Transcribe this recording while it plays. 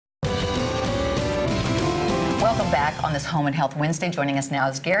Welcome back on this Home and Health Wednesday. Joining us now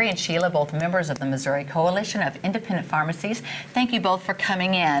is Gary and Sheila, both members of the Missouri Coalition of Independent Pharmacies. Thank you both for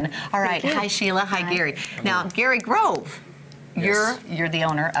coming in. All right. Hi, Sheila. Hi, Gary. Now, Gary Grove, you're the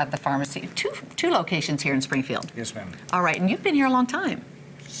owner of the pharmacy. Two locations here in Springfield. Yes, ma'am. All right. And you've been here a long time.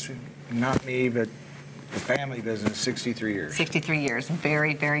 Not me, but the family business, 63 years. 63 years.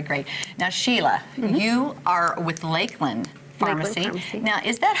 Very, very great. Now, Sheila, you are with Lakeland Pharmacy. Now,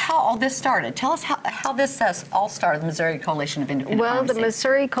 is that how all this started? Tell us how this all started, the Missouri Coalition of Independent Pharmacies. Well, the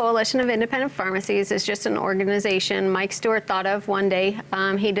Missouri Coalition of Independent Pharmacies is just an organization Mike Stewart thought of one day.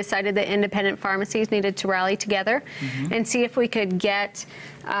 He decided that independent pharmacies needed to rally together and see if we could get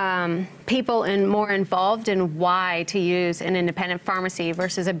people more involved in why to use an independent pharmacy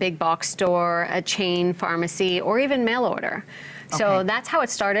versus a big box store, a chain pharmacy, or even mail order. So that's how it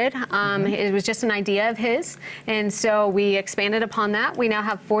started. It was just an idea of his, and so we expanded upon that. We now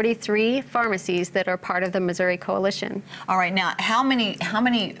have 43 pharmacies that are part of the Missouri Coalition. All right, now how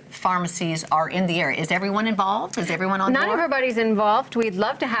many pharmacies are in the area? Is everyone involved? Is everyone on board? Not everybody's involved. We'd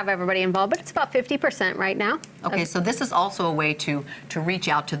love to have everybody involved, but it's about 50% right now. Okay, so this is also a way to reach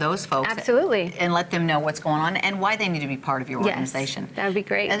out to those folks. Absolutely. And let them know what's going on and why they need to be part of your organization. Yes, that would be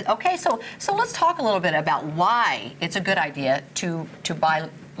great. Okay, so let's talk a little bit about why it's a good idea to buy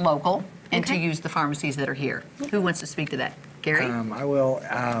local and to use the pharmacies that are here. Who wants to speak to that? Gary? I will.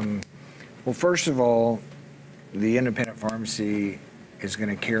 Well, first of all, the independent pharmacy is going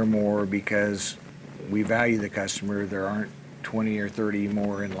to care more because we value the customer. There aren't 20 or 30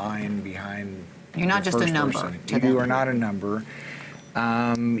 more in line behind. You're not just a number. You are not a number.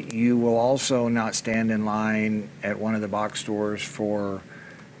 You will also not stand in line at one of the box stores for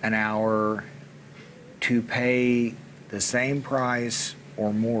an hour to pay the same price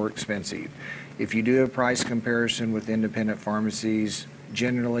or more expensive. If you do a price comparison with independent pharmacies,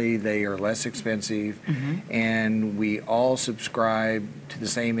 generally they are less expensive, and we all subscribe to the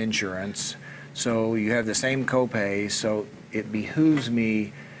same insurance, so you have the same copay. So it behooves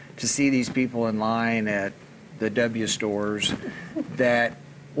me to see these people in line at the W stores that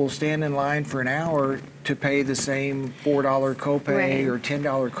will stand in line for an hour to pay the same $4 copay or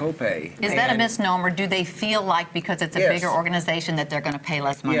 $10 copay. Is that a misnomer? Do they feel like because it's a bigger organization that they're going to pay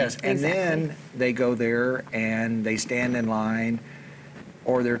less money? Yes, and then they go there and they stand in line,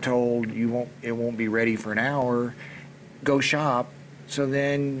 or they're told it won't be ready for an hour, go shop. So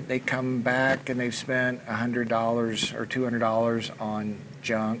then they come back and they've spent $100 or $200 on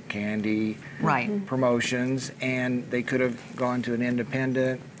junk, candy, promotions, and they could have gone to an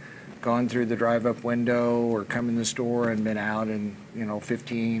independent, gone through the drive-up window, or come in the store and been out in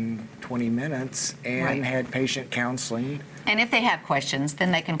 15, 20 minutes and had patient counseling. And if they have questions,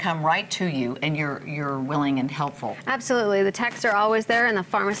 then they can come right to you, and you're willing and helpful. Absolutely. The techs are always there, and the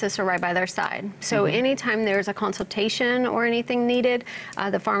pharmacists are right by their side. So anytime there's a consultation or anything needed,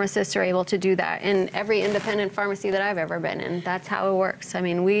 the pharmacists are able to do that. In every independent pharmacy that I've ever been in, that's how it works. I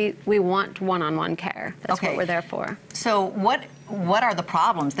mean, we want one-on-one care. That's what we're there for. So what are the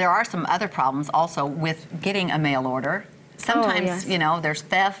problems? There are some other problems also with getting a mail order. Sometimes, there's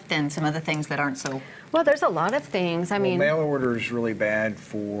theft and some other things that aren't so... Well, there's a lot of things. I mean, mail order is really bad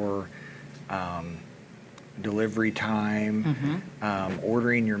for delivery time,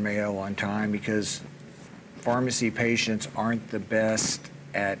 ordering your mail on time, because pharmacy patients aren't the best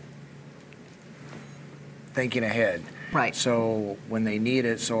at thinking ahead. Right. So when they need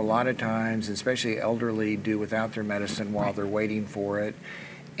it, so a lot of times, especially elderly, do without their medicine while they're waiting for it.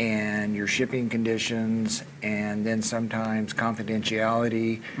 And your shipping conditions, and then sometimes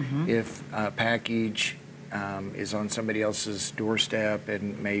confidentiality. If a package is on somebody else's doorstep,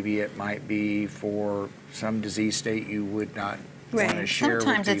 and maybe it might be for some disease state you would not want to share with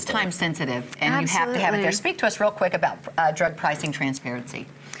Sometimes it's people. time sensitive, and you have to have it there. Speak to us real quick about drug pricing transparency.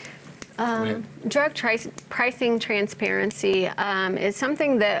 Drug pricing transparency is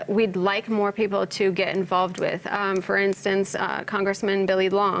something that we'd like more people to get involved with. For instance, Congressman Billy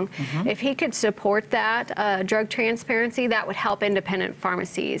Long, if he could support that drug transparency, that would help independent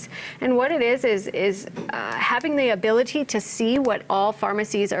pharmacies. And what it is having the ability to see what all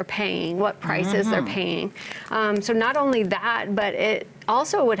pharmacies are paying, what prices they're paying. So not only that, but it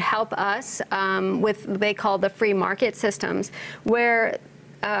also would help us with what they call the free market systems, where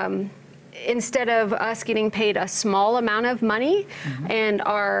instead of us getting paid a small amount of money and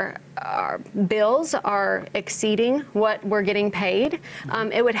our bills are exceeding what we're getting paid,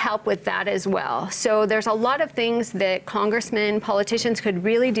 it would help with that as well. So there's a lot of things that congressmen, politicians could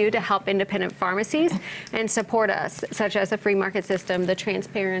really do to help independent pharmacies and support us, such as the free market system, the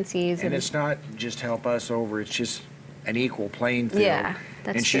transparencies. And it's not just help us over, it's just an equal playing field.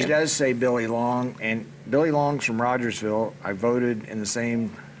 That's and true. she does say Billy Long, and Billy Long's from Rogersville. I voted in the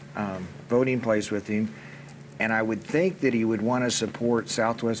same voting place with him, and I would think that he would want to support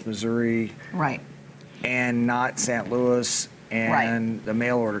Southwest Missouri Right. and not St. Louis and the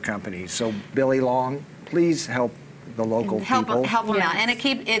mail order company. So Billy Long, please help the local people. Help them out. Yes.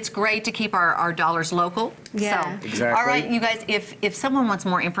 And it's great to keep our dollars local. Yeah. So, Exactly. all right, you guys, if someone wants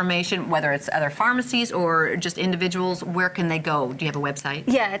more information, whether it's other pharmacies or just individuals, where can they go? Do you have a website?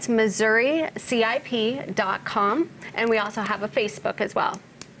 Yeah, it's MissouriCIP.com, and we also have a Facebook as well.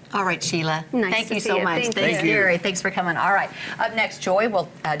 All right, Sheila. Nice Thank to you see so you. much. Thank Thanks, you. Gary. Thanks for coming. All right. Up next, Joy will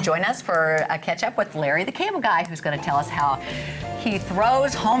join us for a catch-up with Larry the Cable Guy, who's going to tell us how he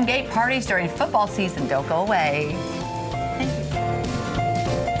throws home gate parties during football season. Don't go away.